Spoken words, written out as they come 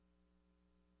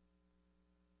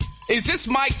Is this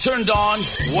mic turned on?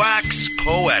 Wax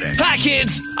Poetic. Hi,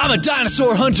 kids. I'm a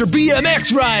dinosaur hunter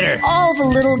BMX rider. All the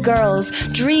little girls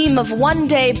dream of one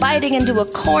day biting into a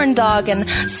corn dog and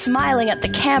smiling at the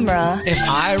camera. If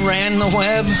I ran the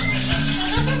web,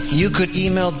 you could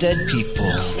email dead people.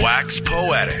 Wax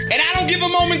Poetic. And I don't give a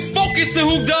moment's focus to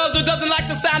who does or doesn't like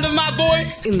the sound of my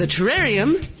voice. In the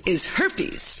terrarium is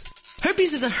Herpes.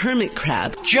 Herpes is a hermit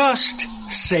crab. Just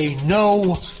say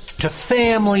no to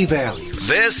family values.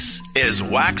 This is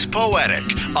Wax Poetic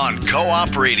on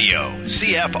Co-op Radio,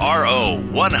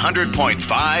 CFRO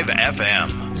 100.5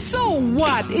 FM. So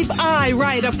what if I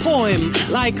write a poem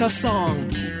like a song?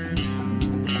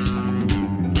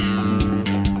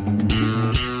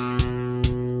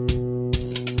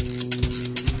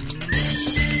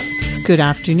 Good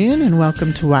afternoon and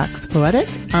welcome to Wax Poetic.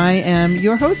 I am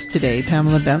your host today,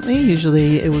 Pamela Bentley.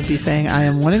 Usually it would be saying I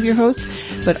am one of your hosts,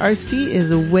 but RC is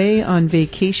away on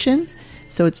vacation,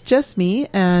 so it's just me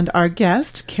and our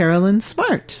guest, Carolyn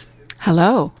Smart.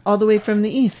 Hello. All the way from the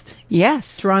east.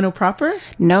 Yes. Toronto proper?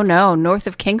 No, north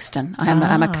of Kingston.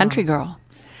 I'm a country girl.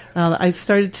 I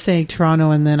started saying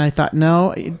Toronto, and then I thought,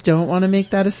 no, you don't want to make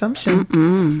that assumption.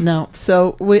 No.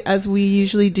 So as we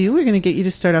usually do, we're going to get you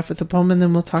to start off with a poem, and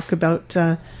then we'll talk about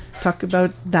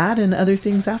that and other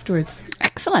things afterwards.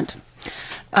 Excellent.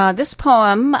 This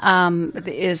poem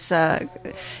is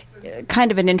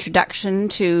kind of an introduction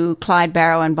to Clyde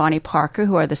Barrow and Bonnie Parker,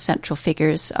 who are the central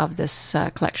figures of this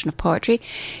collection of poetry.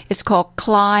 It's called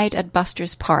Clyde at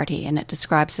Buster's Party, and it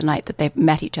describes the night that they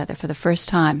met each other for the first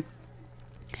time.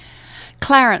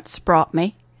 Clarence brought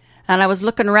me, and I was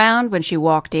looking round when she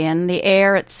walked in. The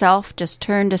air itself just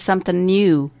turned to something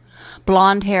new.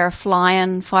 Blonde hair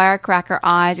flying, firecracker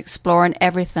eyes exploring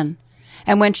everything.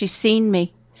 And when she seen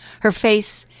me, her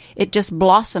face, it just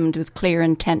blossomed with clear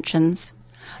intentions.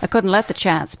 I couldn't let the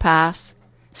chance pass.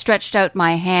 Stretched out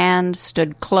my hand,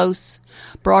 stood close,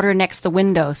 brought her next the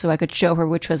window so I could show her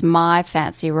which was my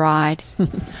fancy ride.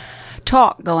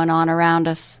 Talk going on around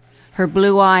us, her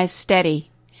blue eyes steady,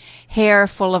 hair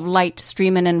full of light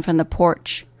streaming in from the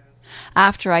porch.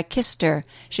 After I kissed her,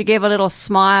 she gave a little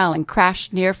smile and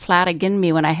crashed near flat agin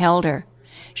me when I held her.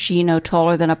 She no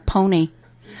taller than a pony.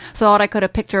 Thought I could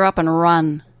have picked her up and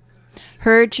run.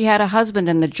 Heard she had a husband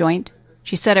in the joint.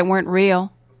 She said it weren't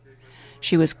real.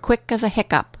 She was quick as a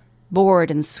hiccup, bored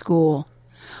in school.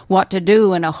 What to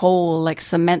do in a hole like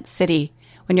Cement City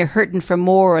when you're hurting for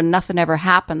more and nothing ever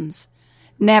happens.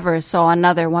 Never saw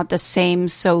another want the same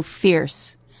so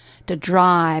fierce. To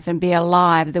drive and be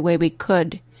alive the way we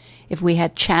could if we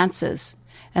had chances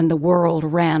and the world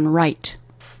ran right.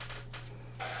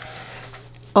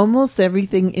 Almost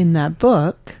everything in that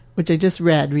book, which I just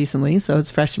read recently, so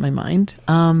it's fresh in my mind,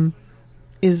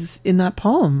 is in that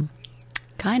poem.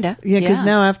 Kinda. Yeah, because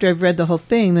now after I've read the whole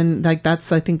thing, then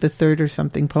that's I think the third or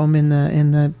something poem in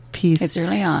the piece. It's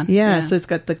early on. Yeah. So it's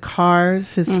got the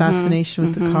cars, his fascination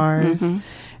with the cars.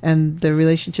 And the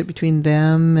relationship between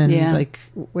them and like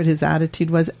what his attitude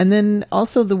was. And then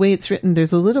also the way it's written,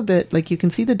 there's a little bit like you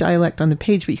can see the dialect on the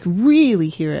page, but you can really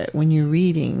hear it when you're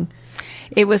reading.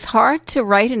 It was hard to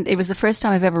write, and it was the first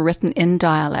time I've ever written in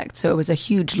dialect, so it was a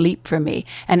huge leap for me.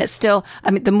 And it's still,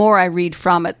 I mean, the more I read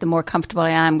from it, the more comfortable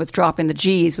I am with dropping the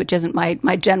G's, which isn't my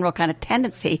general kind of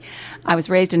tendency. I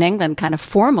was raised in England kind of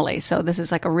formally, so this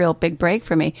is like a real big break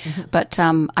for me. But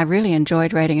I really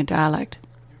enjoyed writing in dialect.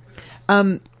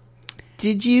 So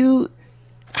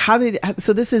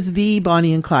this is the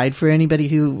Bonnie and Clyde for anybody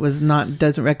who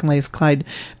doesn't recognize Clyde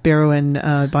Barrow and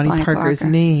Bonnie Parker's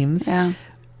names. Yeah.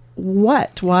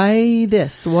 Why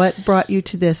this? What brought you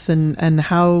to this and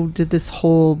how did this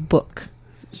whole book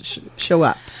show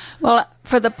up? Well,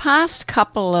 for the past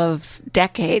couple of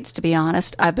decades, to be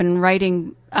honest, I've been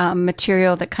writing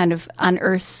material that kind of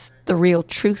unearths the real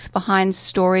truth behind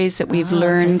stories that we've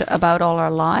learned about all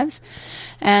our lives.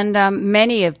 And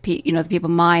many of the people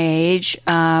my age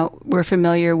were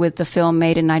familiar with the film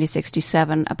made in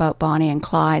 1967 about Bonnie and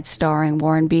Clyde, starring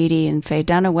Warren Beatty and Faye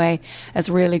Dunaway as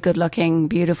really good-looking,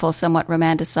 beautiful, somewhat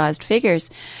romanticized figures.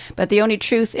 But the only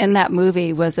truth in that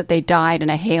movie was that they died in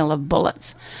a hail of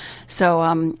bullets. So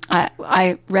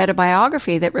I read a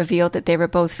biography that revealed that they were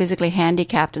both physically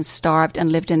handicapped and starved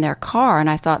and lived in their car. And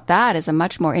I thought that is a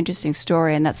much more interesting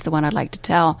story, and that's the one I'd like to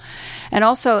tell. And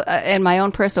also, in my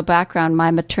own personal background,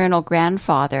 my maternal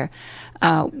grandfather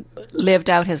lived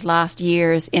out his last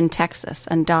years in Texas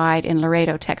and died in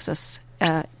Laredo, Texas,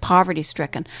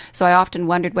 poverty-stricken. So I often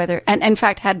wondered whether, and in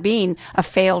fact had been a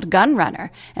failed gun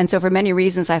runner. And so for many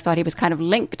reasons, I thought he was kind of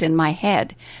linked in my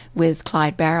head with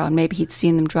Clyde Barrow, and maybe he'd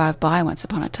seen them drive by once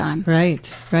upon a time.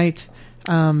 Right.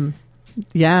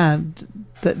 Yeah.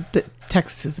 The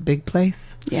Texas is a big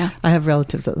place. Yeah. I have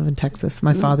relatives that live in Texas.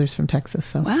 My father's from Texas,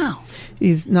 so Wow.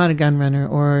 he's not a gun runner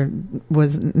or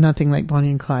was nothing like Bonnie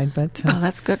and Clyde. But Oh,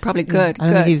 that's good. Probably good. I don't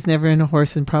think Good. he was never in a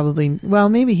horse, and probably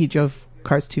maybe he drove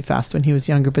cars too fast when he was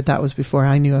younger, but that was before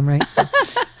I knew him, right? So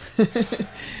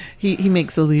he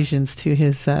makes allusions to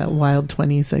his wild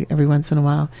 20s every once in a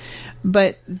while.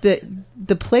 But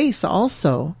the place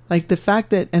also, like the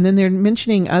fact that, and then they're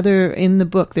mentioning in the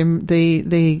book,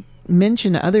 they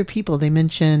mention other people. They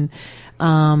mention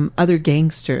other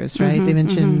gangsters, right? They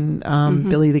mention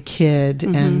Billy the Kid,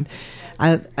 and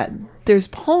there's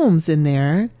poems in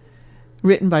there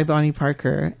written by Bonnie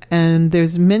Parker, and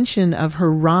there's mention of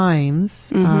her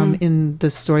rhymes in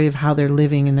the story of how they're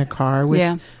living in their car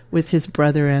with his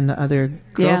brother and the other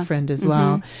girlfriend as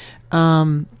well.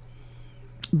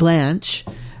 Blanche,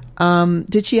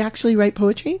 did she actually write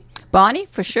poetry? Bonnie,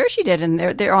 for sure she did, and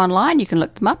they're online. You can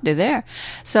look them up. They're there.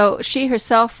 So she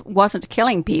herself wasn't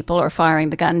killing people or firing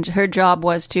the gun. Her job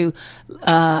was to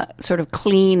sort of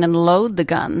clean and load the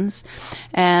guns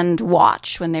and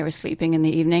watch when they were sleeping in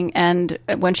the evening. And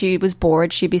when she was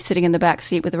bored, she'd be sitting in the back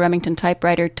seat with a Remington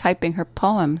typewriter typing her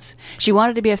poems. She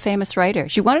wanted to be a famous writer.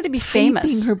 She wanted to be famous.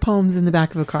 Typing her poems in the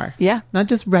back of a car. Yeah. Not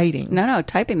just writing. No,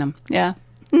 typing them. Yeah.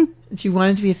 She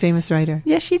wanted to be a famous writer.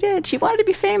 Yes, she did. She wanted to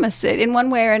be famous in one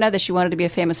way or another. She wanted to be a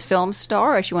famous film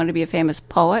star, or she wanted to be a famous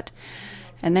poet.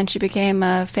 And then she became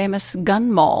a famous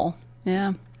gun moll.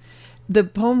 Yeah. The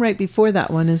poem right before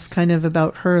that one is kind of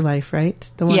about her life,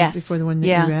 right? The one Yes. before the one that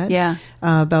Yeah, you read? yeah.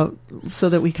 About, so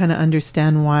that we kind of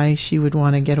understand why she would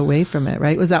want to get away from it,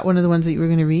 right? Was that one of the ones that you were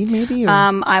going to read, maybe? Or?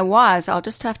 I was. I'll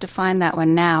just have to find that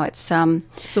one now. It's the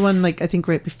one, like, I think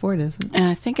right before it, isn't it?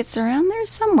 I think it's around there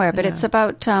somewhere, but it's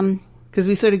about... Because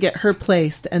we sort of get her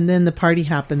placed, and then the party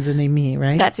happens and they meet,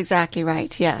 right? That's exactly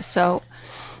right, yeah. So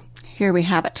here we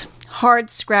have it. Hard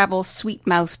scrabble,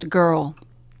 sweet-mouthed girl.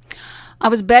 I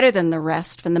was better than the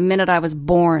rest from the minute I was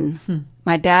born.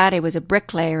 My daddy was a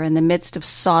bricklayer in the midst of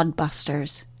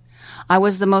sodbusters. I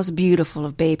was the most beautiful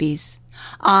of babies.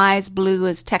 Eyes blue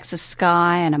as Texas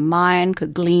sky, and a mind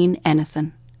could glean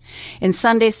anything. In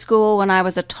Sunday school, when I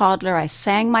was a toddler, I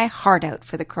sang my heart out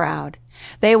for the crowd.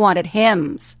 They wanted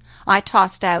hymns. I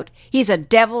tossed out, "He's a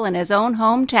devil in his own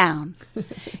hometown."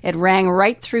 It rang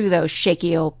right through those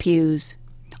shaky old pews.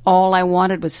 All I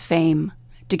wanted was fame,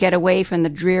 to get away from the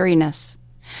dreariness.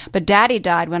 But Daddy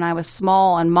died when I was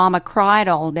small, and Mama cried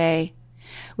all day.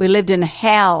 We lived in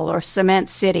hell or Cement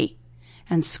City,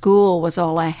 and school was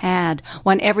all I had.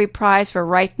 Won every prize for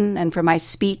writing and for my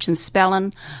speech and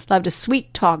spelling. Loved a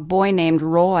sweet-talk boy named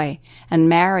Roy, and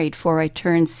married 'fore I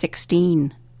turned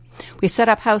 16. We set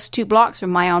up house 2 blocks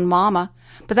from my own mama,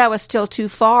 but that was still too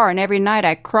far, and every night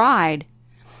I cried.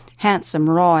 Handsome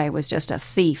Roy was just a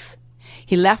thief.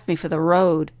 He left me for the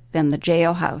road, then the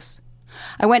jailhouse.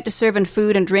 I went to serving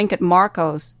food and drink at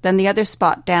Marco's, then the other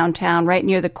spot downtown right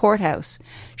near the courthouse.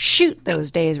 Shoot,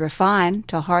 those days were fine,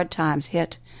 till hard times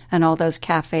hit, and all those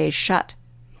cafes shut.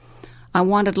 I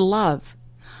wanted love.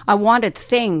 I wanted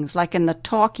things like in the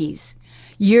talkies.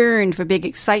 Yearned for big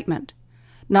excitement.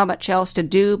 Not much else to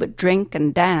do but drink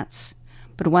and dance.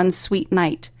 But one sweet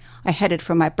night, I headed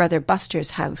for my brother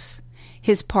Buster's house.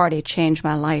 His party changed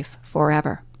my life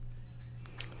forever.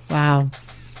 Wow.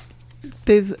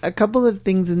 There's a couple of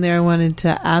things in there I wanted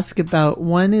to ask about.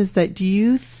 One is that, do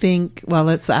you think, well,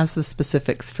 let's ask the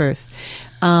specifics first.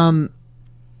 The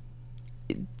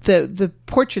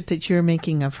portrait that you're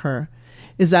making of her,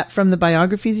 is that from the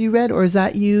biographies you read, or is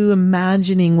that you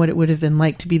imagining what it would have been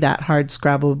like to be that hard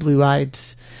scrabble, blue-eyed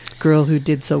girl who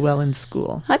did so well in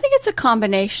school? I think it's a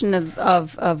combination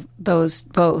of those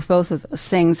both of those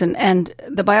things, and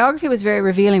the biography was very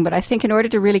revealing. But I think in order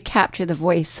to really capture the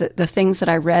voice, the things that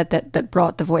I read that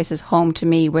brought the voices home to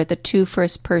me were the 2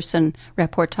 first-person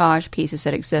reportage pieces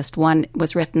that exist. One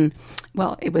was written,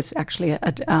 well, it was actually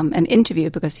an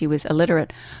interview, because he was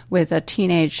illiterate, with a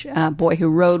teenage boy who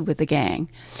rode with the gang,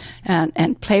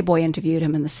 and Playboy interviewed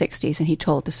him in the 60s, and he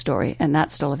told the story, and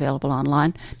that's still available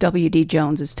online. W.D.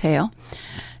 Jones's Tale.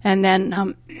 And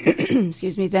then,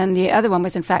 excuse me, then the other one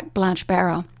was, in fact, Blanche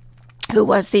Barrow, who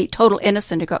was the total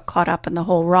innocent who got caught up in the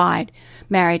whole ride,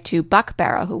 married to Buck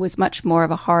Barrow, who was much more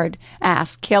of a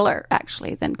hard-ass killer,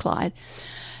 actually, than Clyde.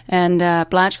 And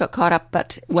Blanche got caught up,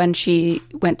 but when she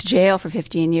went to jail for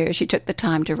 15 years, she took the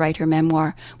time to write her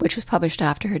memoir, which was published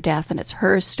after her death, and it's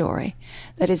her story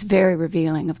that is very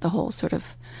revealing of the whole sort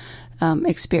of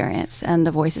experience, and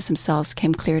the voices themselves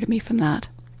came clear to me from that.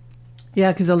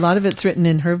 Yeah, because a lot of it's written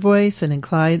in her voice and in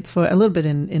Clyde's voice, a little bit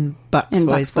in Buck's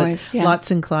voice, but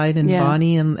lots in Clyde and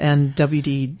Bonnie and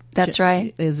W.D. That's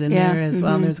right. Is in there as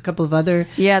well. And there's a couple of other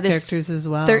characters as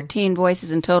well. 13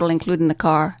 voices in total, including the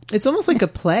car. It's almost like a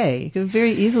play. It could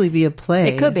very easily be a play.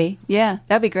 It could be. Yeah,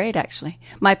 that'd be great, actually.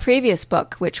 My previous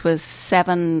book, which was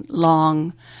 7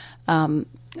 long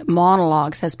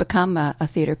monologues, has become a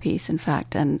theater piece, in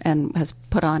fact, and has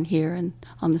put on here and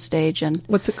on the stage. And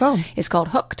what's it called? It's called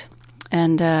Hooked.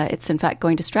 And it's, in fact,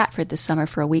 going to Stratford this summer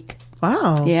for a week.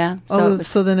 Wow. Yeah.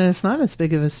 So then it's not as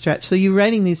big of a stretch. So you're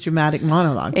writing these dramatic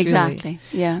monologues. Exactly.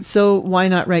 Really. Yeah. So why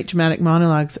not write dramatic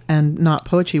monologues and not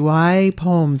poetry? Why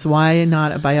poems? Why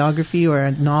not a biography or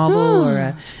a novel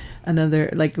or another,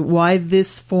 like, why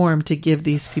this form to give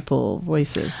these people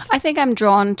voices? I think I'm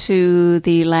drawn to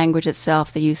the language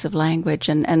itself, the use of language,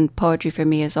 and poetry for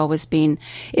me has always been,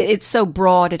 it's so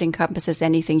broad, it encompasses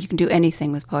anything. You can do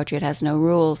anything with poetry. It has no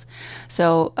rules.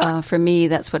 So for me,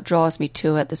 that's what draws me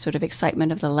to it, the sort of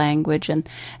excitement of the language and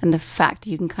the fact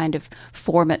that you can kind of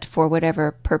form it for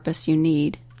whatever purpose you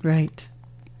need. Right.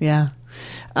 Yeah.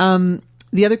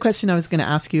 The other question I was going to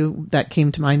ask you that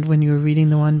came to mind when you were reading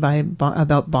the one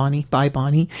about Bonnie,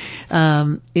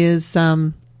 is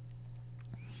do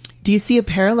you see a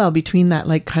parallel between that,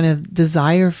 like, kind of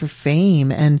desire for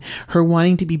fame and her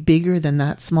wanting to be bigger than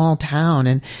that small town,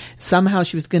 and somehow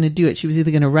she was going to do it? She was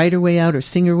either going to write her way out or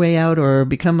sing her way out or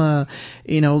become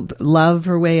love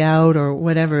her way out or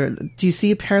whatever. Do you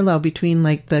see a parallel between,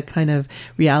 like, the kind of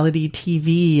reality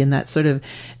TV and that sort of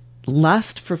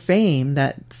lust for fame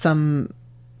that some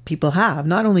people have,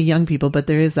 not only young people, but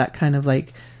there is that kind of,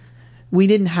 like, we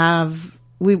wouldn't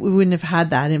have had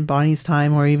that in Bonnie's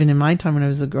time or even in my time when I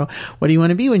was a girl. What do you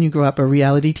want to be when you grow up? A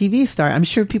reality TV star. I'm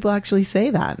sure people actually say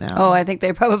that now. Oh, I think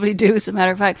they probably do, as a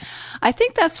matter of fact. I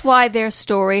think that's why their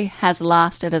story has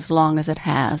lasted as long as it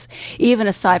has, even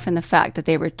aside from the fact that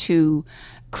they were two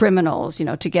criminals,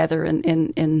 together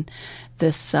in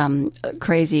this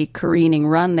crazy careening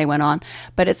run they went on.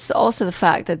 But it's also the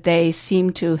fact that they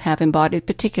seem to have embodied,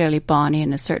 particularly Bonnie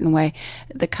in a certain way,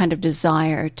 the kind of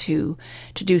desire to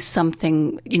do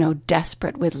something,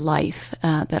 desperate with life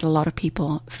that a lot of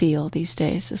people feel these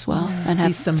days as well, and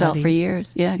have felt for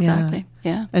years. Yeah, exactly.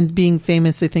 Yeah. And being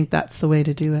famous, I think that's the way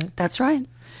to do it. That's right.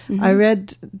 Mm-hmm. I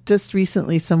read just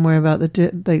recently somewhere about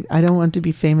I don't want to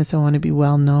be famous, I want to be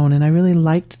well known. And I really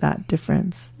liked that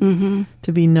difference. Mm-hmm.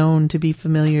 To be known, to be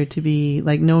familiar, to be,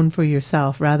 like, known for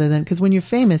yourself rather than, because when you're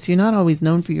famous, you're not always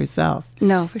known for yourself.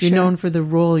 No, for sure. You're known for the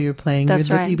role you're playing. That's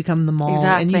right. You become the mall.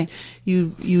 Exactly.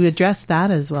 And you address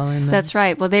that as well. That's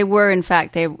right. Well, they were, in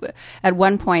fact, at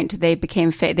one point, they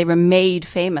they were made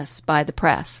famous by the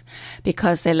press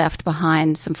because they left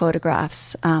behind some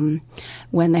photographs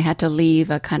when they had to leave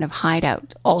a kind of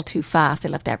hideout all too fast. They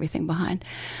left everything behind.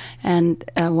 And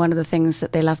one of the things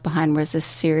that they left behind was this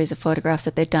series of photographs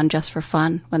that they'd done just for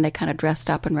fun when they kind of dressed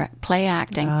up and play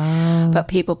acting. Oh. But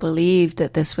people believed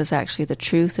that this was actually the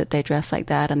truth, that they dressed like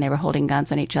that and they were holding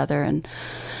guns on each other and,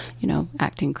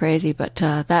 acting crazy. But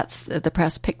the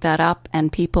press picked that up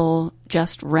and people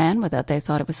just ran with it. They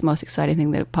thought it was the most exciting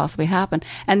thing that could possibly happen.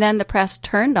 And then the press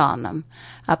turned on them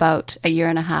about a year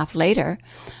and a half later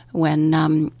when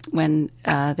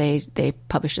they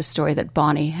published a story that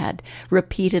Bonnie had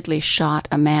repeatedly shot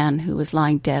a man who was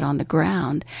lying dead on the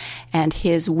ground, and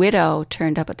his widow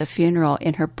turned up at the funeral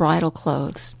in her bridal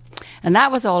clothes. And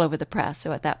that was all over the press.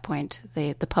 So at that point,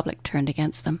 the public turned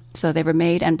against them. So they were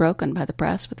made and broken by the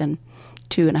press within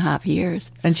 2.5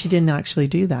 years. And she didn't actually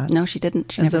do that. No, she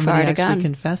didn't. She never fired a gun. Actually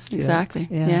confessed to exactly.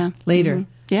 it. Yeah. Later.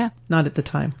 Mm-hmm. Yeah. Not at the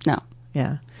time. No.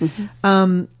 Yeah.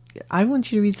 Mm-hmm. I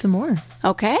want you to read some more.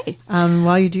 Okay.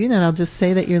 While you're doing that, I'll just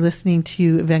say that you're listening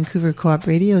to Vancouver Co-op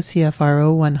Radio,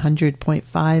 CFRO 100.5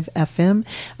 FM.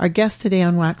 Our guest today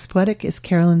on Wax Poetic is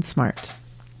Carolyn Smart.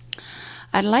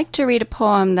 I'd like to read a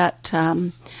poem that,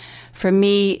 for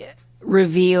me,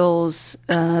 reveals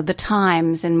the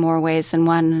times in more ways than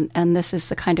one, and this is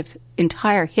the kind of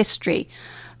entire history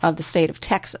of the state of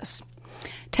Texas.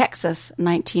 Texas,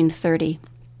 1930.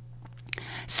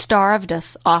 Starved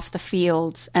us off the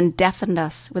fields and deafened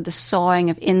us with the sawing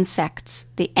of insects,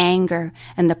 the anger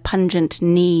and the pungent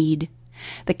need.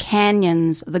 The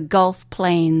canyons, the Gulf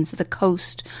plains, the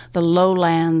coast, the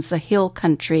lowlands, the hill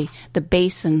country, the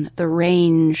basin, the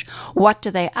range. What do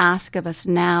they ask of us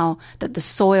now that the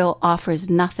soil offers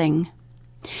nothing?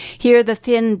 Hear the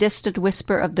thin, distant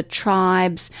whisper of the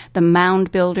tribes, the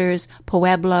mound builders,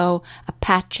 Pueblo,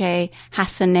 Apache,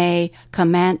 Hassene,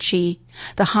 Comanche,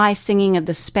 the high singing of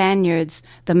the Spaniards,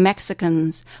 the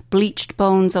Mexicans, bleached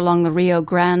bones along the Rio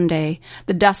Grande,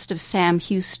 the dust of Sam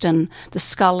Houston, the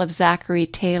skull of Zachary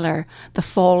Taylor, the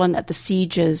fallen at the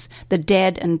sieges, the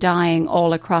dead and dying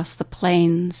all across the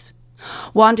plains.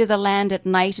 Wander the land at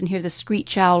night and hear the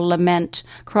screech owl lament,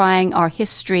 crying our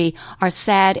history, our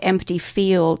sad empty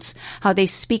fields, how they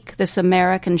speak this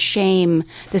American shame,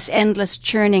 this endless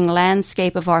churning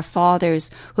landscape of our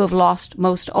fathers who have lost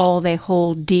most all they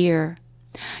hold dear.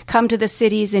 Come to the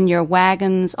cities in your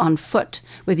wagons, on foot,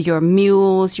 with your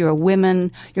mules, your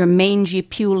women, your mangy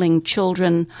puling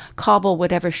children, cobble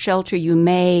whatever shelter you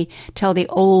may, tell the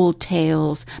old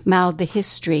tales, mouth the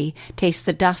history, taste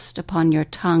the dust upon your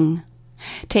tongue.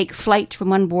 Take flight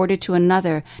from one border to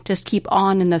another, just keep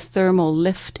on in the thermal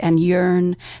lift and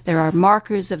yearn. There are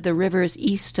markers of the rivers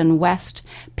east and west,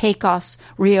 Pecos,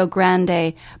 Rio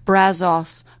Grande,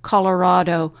 Brazos,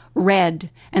 Colorado,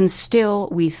 red, and still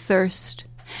we thirst.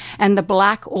 And the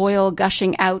black oil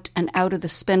gushing out and out of the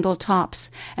spindle tops,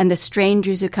 and the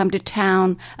strangers who come to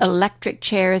town, electric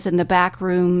chairs in the back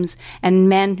rooms, and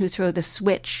men who throw the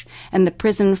switch, and the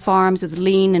prison farms with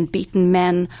lean and beaten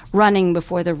men running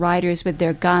before the riders with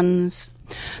their guns.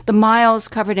 The miles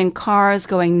covered in cars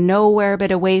going nowhere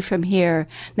but away from here,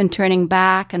 then turning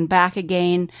back and back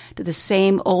again to the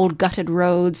same old gutted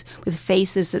roads with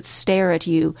faces that stare at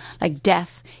you like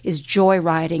death is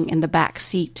joyriding in the back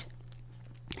seat.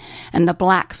 And the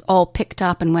blacks all picked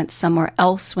up and went somewhere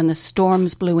else when the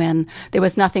storms blew in. There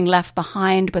was nothing left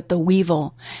behind but the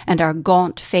weevil and our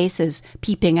gaunt faces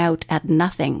peeping out at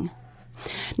nothing.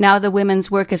 Now the women's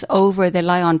work is over. They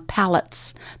lie on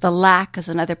pallets. The lack is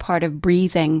another part of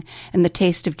breathing, and the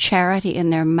taste of charity in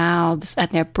their mouths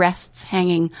and their breasts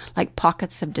hanging like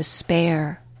pockets of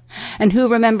despair. And who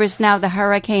remembers now the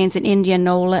hurricanes in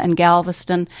Indianola and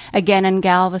Galveston, again in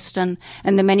Galveston,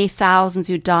 and the many thousands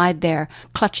who died there,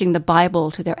 clutching the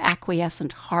Bible to their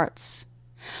acquiescent hearts?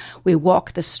 We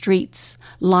walk the streets,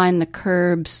 line the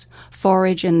curbs,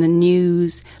 forage in the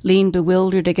news, lean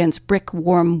bewildered against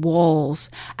brick-warm walls,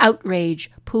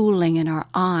 outrage pooling in our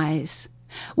eyes.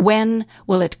 When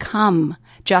will it come,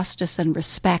 justice and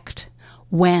respect?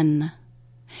 When?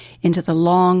 Into the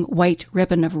long white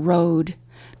ribbon of road,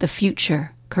 the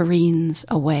future careens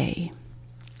away.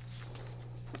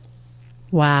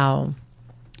 Wow.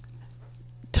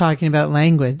 Talking about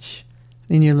language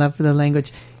and your love for the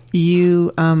language.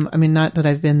 You, not that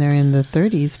I've been there in the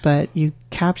 30s, but you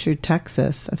captured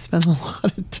Texas. I've spent a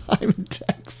lot of time in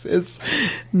Texas,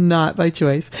 not by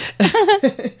choice,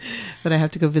 but I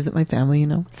have to go visit my family,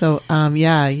 So,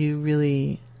 you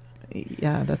really,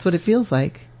 that's what it feels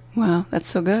like. Wow, that's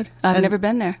so good. I've never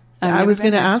been there. I was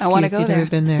going to ask you if you've ever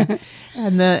been there.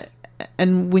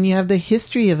 And when you have the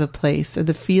history of a place or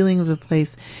the feeling of a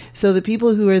place, so the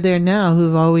people who are there now,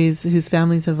 whose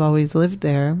families have always lived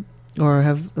there or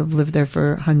have lived there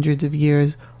for hundreds of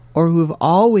years, or who have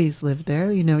always lived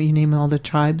there, you name all the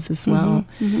tribes as well.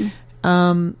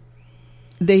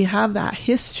 They have that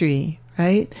history,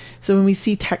 right? So when we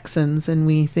see Texans and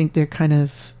we think they're kind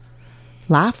of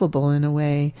laughable in a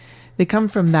way, they come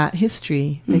from that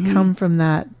history. They come from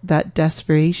that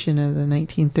desperation of the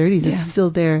 1930s. Yeah. It's still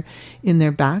there in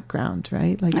their background,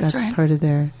 right? Like that's right. Part of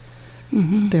their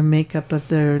makeup of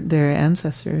their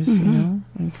ancestors, And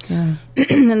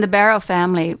the Barrow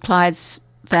family, Clyde's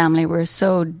family, were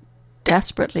so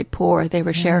desperately poor. They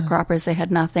were sharecroppers. They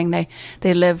had nothing.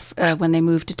 They lived, when they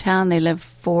moved to town, they lived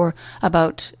for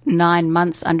about 9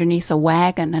 months underneath a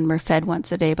wagon and were fed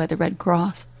once a day by the Red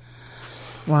Cross.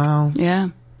 Wow. Yeah.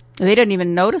 They didn't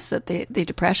even notice that the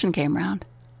Depression came around.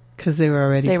 Because they were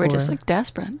already They poor. were just like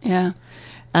desperate, yeah.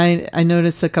 I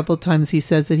noticed a couple of times he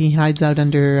says that he hides out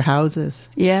under houses.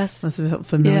 Yes. Must have felt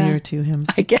familiar to him.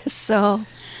 I guess so.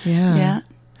 Yeah.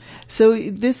 So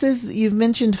you've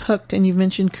mentioned Hooked and you've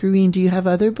mentioned Careen. Do you have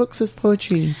other books of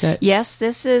poetry? Yes,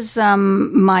 this is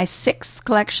my 6th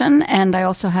collection, and I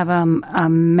also have a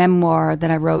memoir that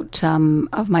I wrote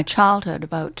of my childhood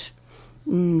about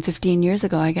 15 years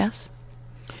ago, I guess.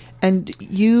 And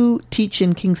you teach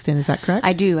in Kingston, is that correct?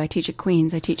 I do. I teach at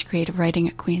Queen's. I teach creative writing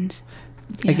at Queen's.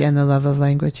 Yeah. Again, the love of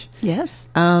language. Yes.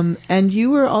 And you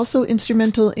were also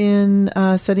instrumental in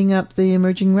setting up the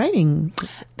Emerging Writing.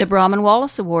 The Brahman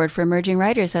Wallace Award for Emerging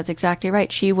Writers. That's exactly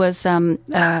right. She was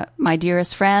my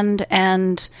dearest friend,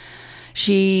 and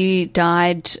she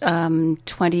died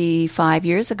 25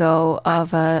 years ago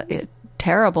of a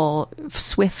terrible,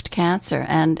 swift cancer,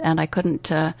 and I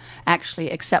couldn't actually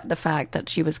accept the fact that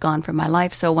she was gone from my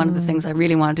life. So one of the things I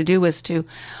really wanted to do was to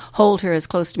hold her as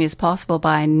close to me as possible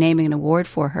by naming an award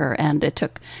for her, and it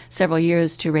took several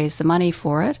years to raise the money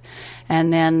for it.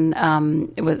 And then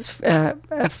it was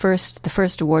the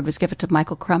first award was given to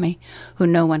Michael Crummy, who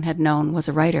no one had known was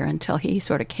a writer until he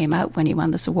sort of came out when he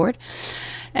won this award.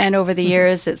 And over the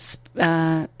years, it's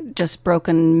just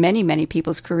broken many, many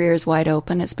people's careers wide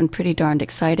open. It's been pretty darned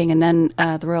exciting. And then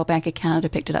the Royal Bank of Canada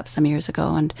picked it up some years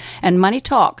ago, and money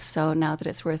talks. So now that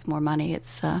it's worth more money,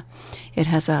 it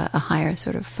has a higher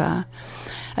sort of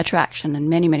attraction, and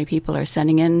many, many people are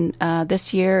sending in.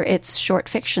 This year, it's short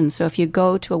fiction. So if you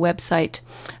go to a website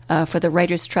for the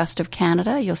Writers' Trust of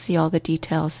Canada, you'll see all the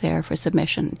details there for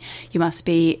submission. You must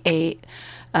be a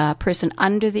person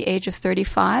under the age of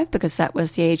 35, because that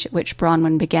was the age at which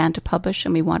Bronwyn began to publish,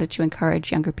 and we wanted to encourage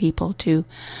younger people to,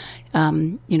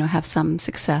 have some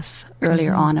success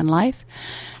earlier on in life.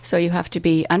 So you have to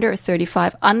be under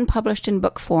 35, unpublished in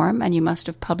book form, and you must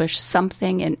have published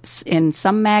something in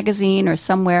some magazine or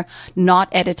somewhere not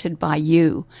edited by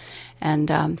you.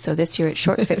 And so this year it's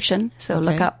short fiction. So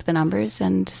look up the numbers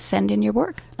and send in your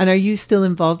work. And are you still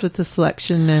involved with the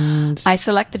selection? And I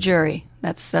select the jury.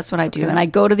 That's what I do. And I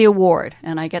go to the award,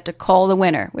 and I get to call the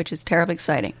winner, which is terribly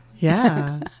exciting.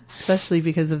 Yeah, especially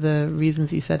because of the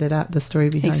reasons you set it up, the story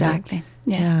behind it. Exactly.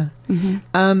 Yeah.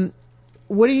 Mm-hmm.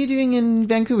 What are you doing in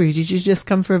Vancouver? Did you just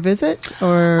come for a visit,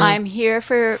 or I'm here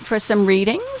for some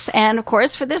readings, and of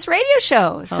course for this radio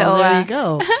show. So there you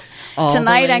go.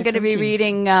 Tonight I'm going to be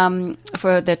reading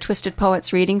for the Twisted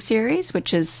Poets reading series,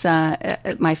 which is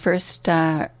my first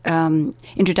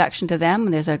introduction to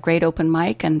them. There's a great open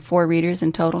mic and 4 readers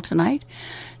in total tonight.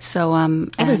 So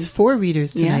there's 4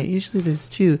 readers tonight. Yeah. Usually there's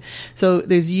 2. So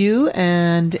there's you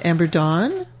and Amber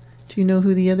Dawn. Do you know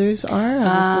who the others are? I'll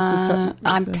just look this up.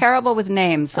 I'm terrible with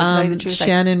names, so I'll tell you the truth.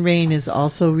 Shannon Rain is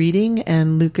also reading,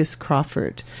 and Lucas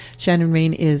Crawford. Shannon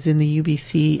Rain is in the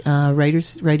UBC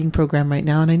writing program right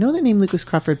now, and I know the name Lucas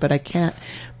Crawford, but I can't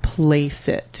place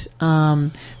it. So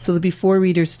there'll be 4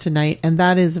 readers tonight, and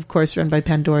that is, of course, run by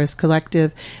Pandora's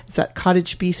Collective. It's at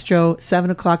Cottage Bistro, 7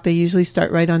 o'clock. They usually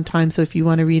start right on time, so if you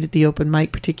want to read at the open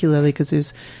mic, particularly because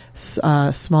there's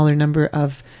a smaller number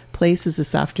of places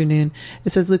this afternoon.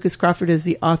 It says Lucas Crawford is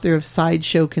the author of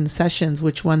Sideshow Concessions,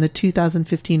 which won the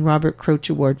 2015 Robert Croach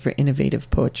Award for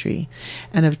Innovative Poetry,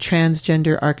 and of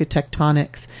Transgender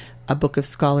Architectonics, a book of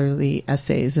scholarly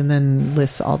essays, and then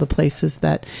lists all the places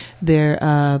that their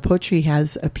poetry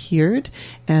has appeared.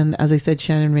 And as I said,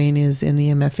 Shannon Rain is in the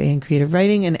MFA in creative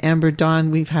writing, and Amber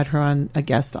Dawn, we've had her on, a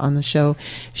guest on the show.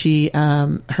 She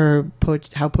her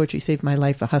How Poetry Saved My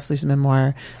Life, a Hustler's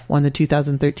Memoir, won the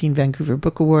 2013 Vancouver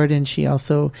Book Award, and she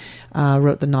also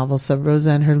wrote the novel Sub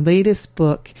Rosa. And her latest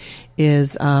book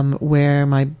is Where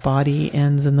My Body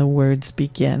Ends and the Words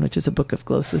Begin, which is a book of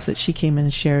glosses that she came in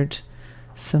and shared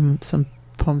some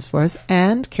poems for us,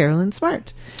 and Carolyn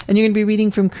Smart. And you're going to be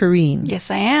reading from Careen. Yes,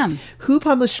 I am. Who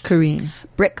published Careen?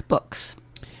 Brick Books.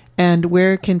 And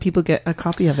where can people get a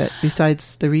copy of it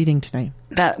besides the reading tonight?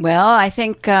 I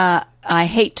think I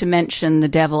hate to mention the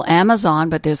devil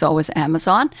Amazon, but there's always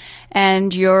Amazon,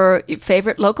 and your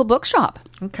favorite local bookshop.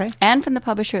 Okay. And from the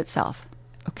publisher itself.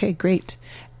 Okay, great.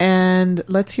 And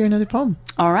let's hear another poem.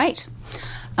 All right.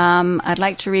 I'd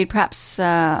like to read perhaps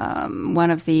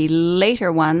one of the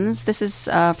later ones. This is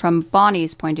from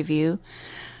Bonnie's point of view,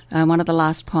 one of the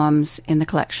last poems in the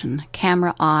collection,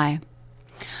 Camera Eye.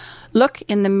 Look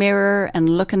in the mirror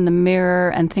and look in the mirror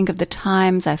and think of the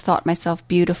times I thought myself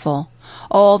beautiful,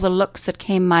 all the looks that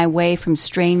came my way from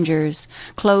strangers,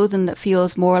 clothing that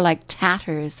feels more like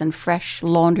tatters than fresh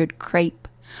laundered crepe,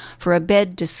 for a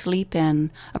bed to sleep in,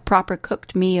 a proper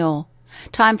cooked meal,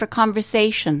 time for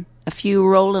conversation, a few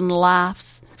rolling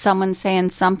laughs, someone saying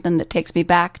something that takes me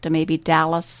back to maybe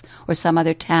Dallas or some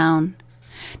other town.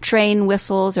 Train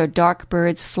whistles or dark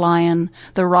birds flying,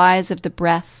 the rise of the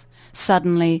breath,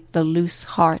 suddenly the loose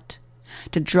heart.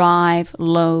 To drive,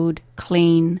 load,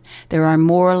 clean, there are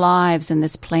more lives in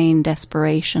this plain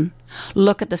desperation.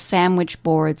 Look at the sandwich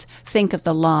boards, think of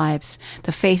the lives,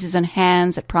 the faces and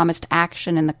hands that promised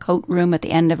action in the coat room at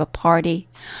the end of a party,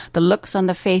 the looks on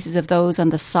the faces of those on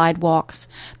the sidewalks,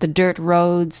 the dirt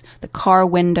roads, the car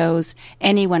windows,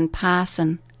 anyone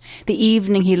passing. The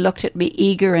evening he looked at me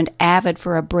eager and avid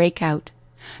for a breakout.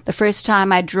 The first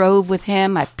time I drove with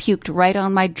him, I puked right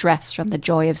on my dress from the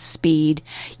joy of speed.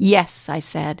 Yes, I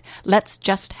said, let's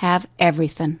just have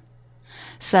everything.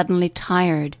 Suddenly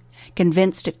tired,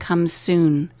 convinced it comes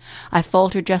soon, I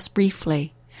faltered just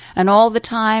briefly, and all the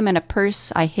time in a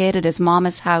purse I hid at his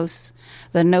mama's house,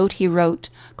 the note he wrote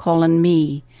calling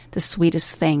me, the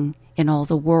sweetest thing in all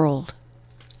the world.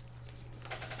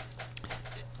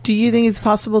 Do you think it's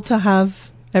possible to have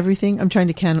everything? I'm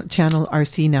trying to channel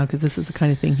RC now because this is the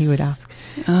kind of thing he would ask.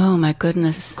 Oh, my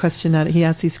goodness. Question that he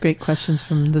asks these great questions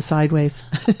from the sideways.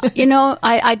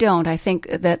 I don't. I think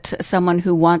that someone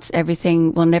who wants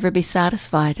everything will never be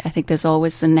satisfied. I think there's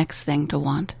always the next thing to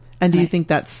want. And do you think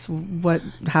that's what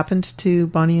happened to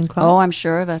Bonnie and Clyde? Oh, I'm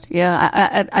sure of it.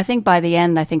 Yeah, I think by the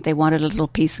end, I think they wanted a little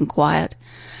peace and quiet.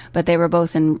 But they were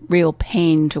both in real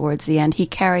pain towards the end. He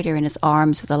carried her in his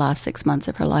arms for the last 6 months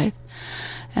of her life.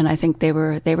 And I think they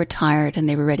were tired and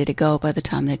they were ready to go by the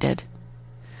time they did.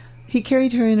 He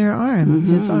carried her in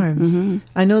his arms. Mm-hmm.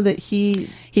 I know that he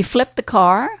flipped the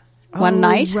car one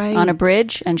night on a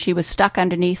bridge, and she was stuck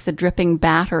underneath the dripping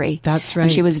battery. That's right.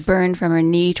 And she was burned from her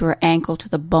knee to her ankle to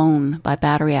the bone by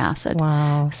battery acid.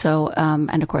 Wow. So,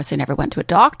 and of course, they never went to a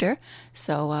doctor.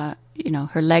 So,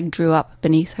 her leg drew up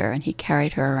beneath her, and he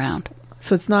carried her around.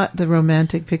 So it's not the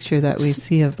romantic picture that we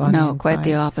see of Bonnie and Clyde. No, quite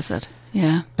the opposite.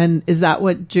 Yeah. And is that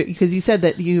what, because you said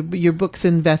that your books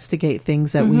investigate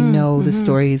things that we know the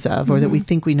stories of, or that we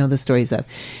think we know the stories of.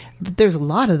 But there's a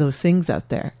lot of those things out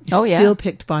there. You still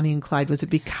picked Bonnie and Clyde. Was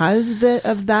it because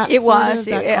of that? It was.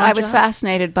 I was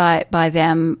fascinated by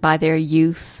them, by their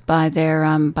youth, by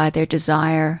their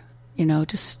desire.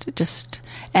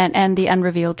 And the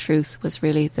unrevealed truth was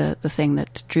really the thing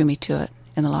that drew me to it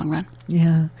in the long run.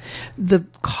 Yeah. The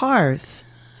cars.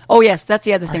 Oh, yes, that's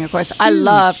the other thing, of course. Huge. I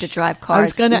love to drive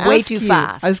cars way too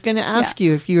fast. I was going to ask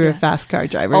you if you were a fast car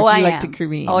driver, if you like to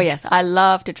careen. Oh, yes, I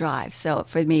love to drive. So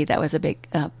for me, that was a big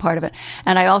part of it.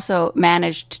 And I also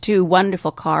managed 2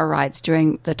 wonderful car rides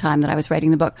during the time that I was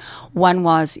writing the book. One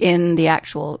was in the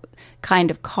actual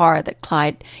kind of car that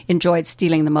Clyde enjoyed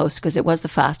stealing the most, because it was the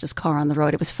fastest car on the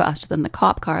road. It was faster than the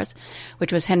cop cars,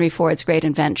 which was Henry Ford's great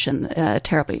invention,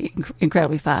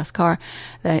 incredibly fast car,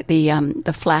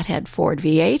 the flathead Ford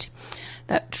V8.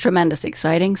 Tremendously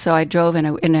exciting. So I drove in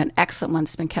an excellent one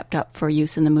that's been kept up for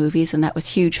use in the movies, and that was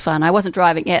huge fun. I wasn't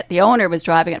driving it. The owner was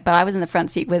driving it, but I was in the front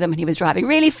seat with him, and he was driving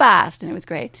really fast, and it was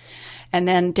great. And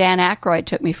then Dan Aykroyd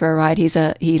took me for a ride.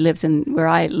 He lives in where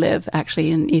I live,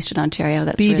 actually, in Eastern Ontario.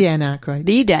 That's the Dan Aykroyd.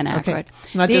 The Dan Aykroyd. Okay.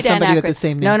 Not just somebody with the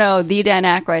same name. No, the Dan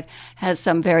Aykroyd has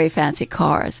some very fancy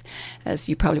cars, as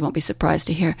you probably won't be surprised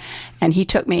to hear. And he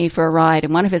took me for a ride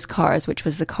in one of his cars, which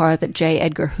was the car that J.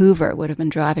 Edgar Hoover would have been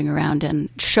driving around in,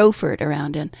 chauffeured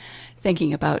around in,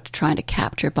 thinking about trying to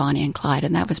capture Bonnie and Clyde.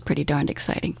 And that was pretty darned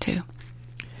exciting, too.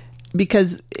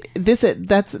 Because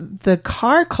that's the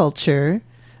car culture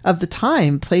of the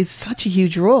time plays such a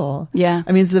huge role. Yeah.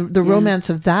 I mean, it's the romance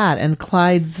of that, and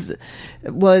Clyde's,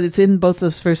 well, it's in both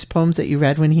those first poems that you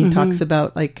read when he talks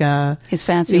about his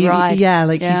fancy ride. Yeah,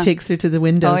 he takes her to the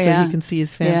window so he can see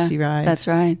his fancy ride. That's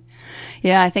right.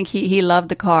 Yeah, I think he loved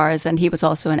the cars, and he was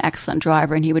also an excellent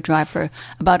driver, and he would drive for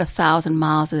about 1,000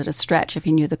 miles at a stretch if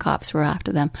he knew the cops were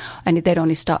after them. And they'd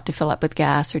only stop to fill up with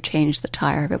gas or change the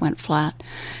tire if it went flat.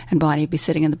 And Bonnie would be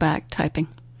sitting in the back typing.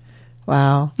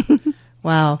 Wow.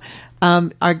 Wow.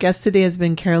 Our guest today has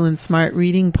been Carolyn Smart,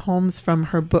 reading poems from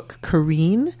her book,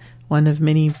 Careen, one of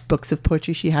many books of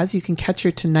poetry she has. You can catch her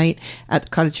tonight at the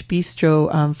Cottage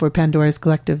Bistro for Pandora's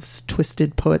Collective's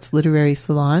Twisted Poets Literary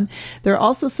Salon. There are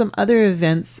also some other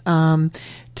events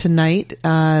tonight.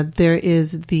 There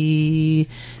is the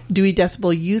Dewey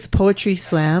Decibel Youth Poetry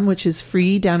Slam, which is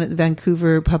free down at the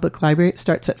Vancouver Public Library. It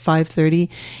starts at 5:30.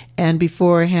 And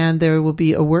beforehand, there will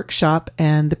be a workshop.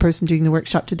 And the person doing the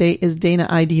workshop today is Dana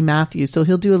I.D. Matthews. So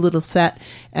he'll do a little set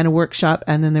and a workshop,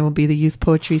 and then there will be the Youth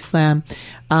Poetry Slam.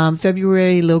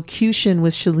 February Locution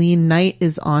with Shalene Knight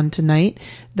is on tonight.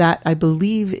 That, I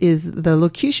believe, is the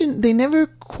Locution. They never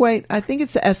quite, I think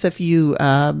it's the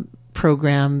SFU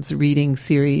programs reading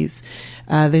series.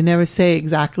 They never say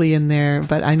exactly in there,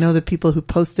 but I know the people who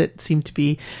post it seem to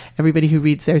be, everybody who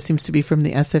reads there seems to be from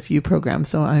the SFU program,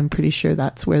 so I'm pretty sure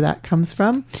that's where that comes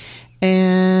from.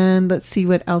 And let's see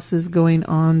what else is going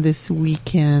on this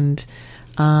weekend.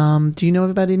 Do you know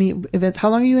about any events? How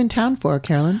long are you in town for,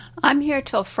 Carolyn? I'm here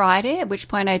till Friday, at which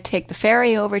point I take the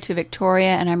ferry over to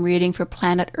Victoria, and I'm reading for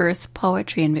Planet Earth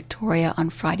Poetry in Victoria on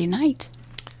Friday night.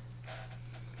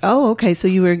 Oh, okay. So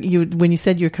you when you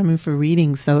said you're coming for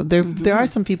readings, so there are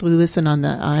some people who listen on the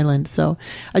island. So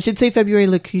I should say February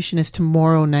Locution is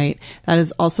tomorrow night. That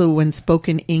is also when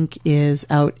Spoken Ink is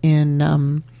out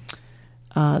in.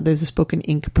 There's a Spoken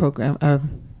Ink program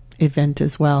event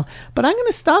as well. But I'm going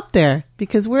to stop there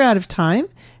because we're out of time,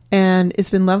 and it's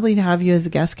been lovely to have you as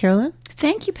a guest, Carolyn.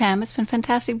 Thank you, Pam. It's been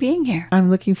fantastic being here. I'm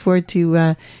looking forward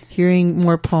to hearing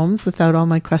more poems without all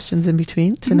my questions in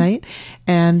between tonight.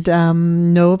 And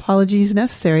No Apologies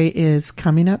Necessary is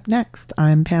coming up next.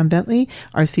 I'm Pam Bentley.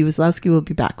 R.C. Wazlowski will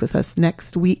be back with us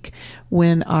next week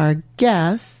when our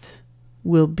guest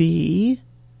will be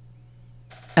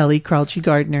Ellie Crouchy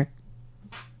Gardner.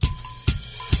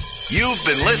 You've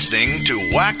been listening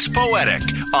to Wax Poetic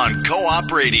on Co-op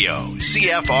Radio,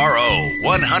 CFRO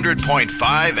 100.5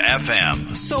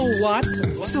 FM. So what?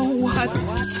 So what?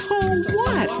 So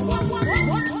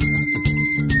what?